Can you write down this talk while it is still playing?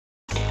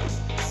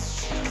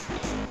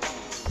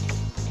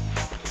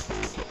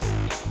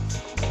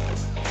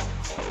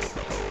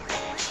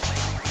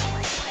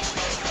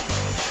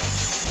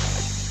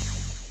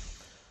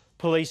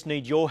Police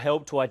need your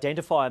help to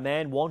identify a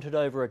man wanted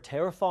over a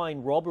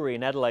terrifying robbery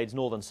in Adelaide's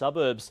northern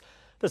suburbs.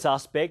 The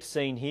suspect,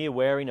 seen here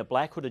wearing a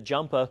black hooded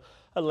jumper,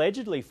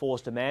 allegedly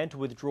forced a man to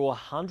withdraw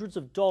hundreds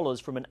of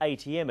dollars from an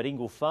ATM at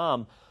Ingle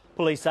Farm.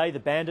 Police say the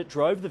bandit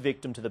drove the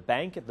victim to the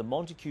bank at the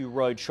Montague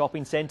Road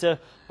shopping centre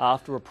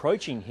after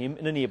approaching him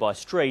in a nearby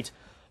street.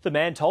 The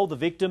man told the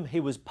victim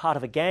he was part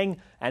of a gang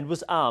and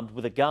was armed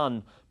with a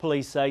gun.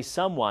 Police say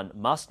someone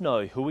must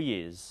know who he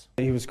is.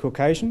 He was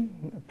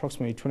Caucasian,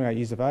 approximately 28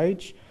 years of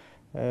age,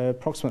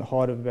 approximate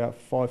height of about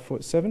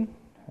 5'7",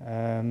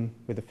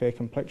 with a fair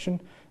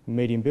complexion,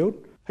 medium build.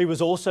 He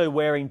was also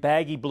wearing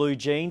baggy blue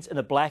jeans and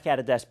a black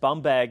Adidas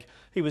bum bag.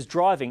 He was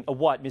driving a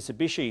white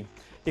Mitsubishi.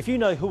 If you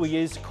know who he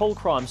is, call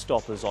Crime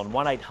Stoppers on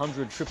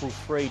 1800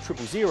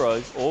 333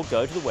 000 or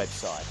go to the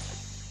website.